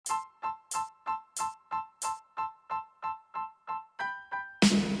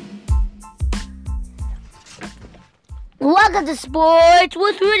Welcome to Sports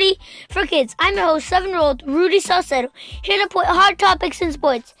with Rudy for Kids. I'm your host, 7-year-old Rudy Salcedo, here to put hot topics in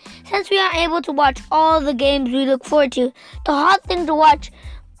sports. Since we aren't able to watch all the games we look forward to, the hot thing to watch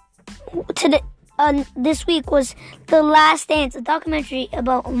today, this week was The Last Dance, a documentary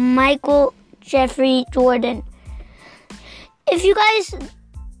about Michael Jeffrey Jordan. If you guys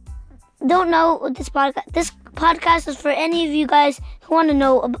don't know what this podcast is for any of you guys who want to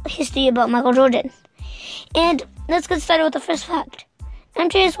know history about Michael Jordan. And let's get started with the first fact.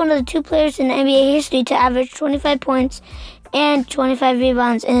 MJ is one of the two players in NBA history to average 25 points and 25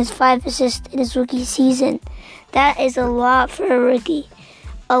 rebounds and his 5 assists in his rookie season. That is a lot for a rookie.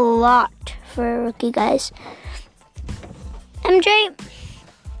 A lot for a rookie, guys. MJ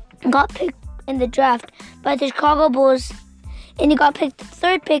got picked in the draft by the Chicago Bulls, and he got picked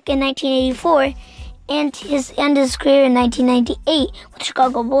third pick in 1984, and his ended his career in 1998 with the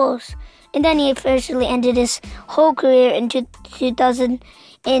Chicago Bulls. And then he officially ended his whole career in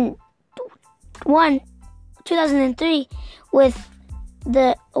 2003 with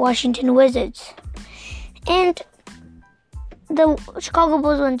the Washington Wizards. And the Chicago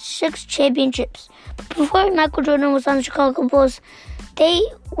Bulls won 6 championships. But before Michael Jordan was on the Chicago Bulls, they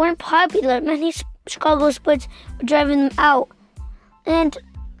weren't popular. Many Chicago sports were driving them out. And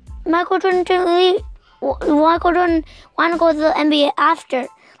Michael Jordan wanted to go to the NBA after,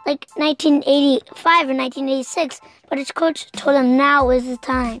 like 1985 or 1986, but his coach told him now is the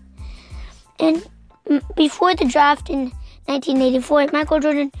time. And before the draft in 1984, Michael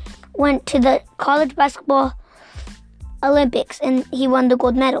Jordan went to the college basketball Olympics and he won the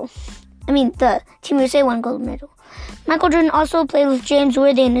gold medal. The Team USA won gold medal. Michael Jordan also played with James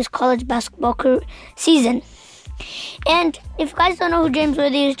Worthy in his college basketball season. And if you guys don't know who James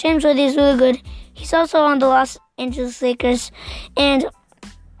Worthy is really good. He's also on the Los Angeles Lakers. And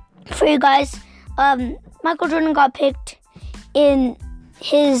for you guys, Michael Jordan got picked in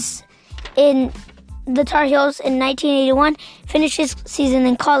the Tar Heels in 1981, finished his season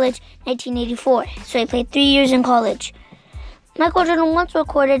in college 1984. So he played 3 years in college. Michael Jordan once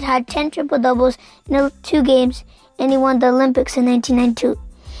recorded had 10 triple-doubles in 2 games, and he won the Olympics in 1992.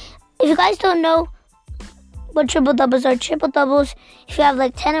 If you guys don't know what triple-doubles are, triple-doubles, if you have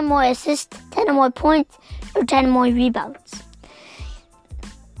like 10 or more assists, 10 or more points, or 10 or more rebounds.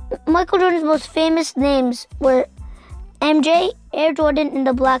 Michael Jordan's most famous names were MJ, Air Jordan, and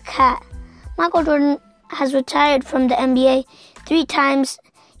the Black Hat. Michael Jordan has retired from the NBA 3 times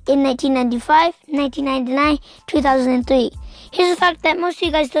in 1995, 1999, 2003. Here's a fact that most of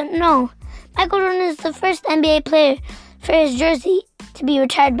you guys don't know. Michael Jordan is the first NBA player for his jersey to be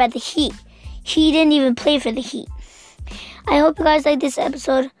retired by the Heat. He didn't even play for the Heat. I hope you guys like this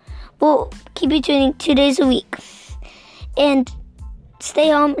episode. We'll keep you tuning 2 days a week. And stay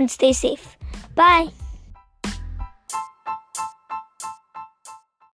home and stay safe. Bye.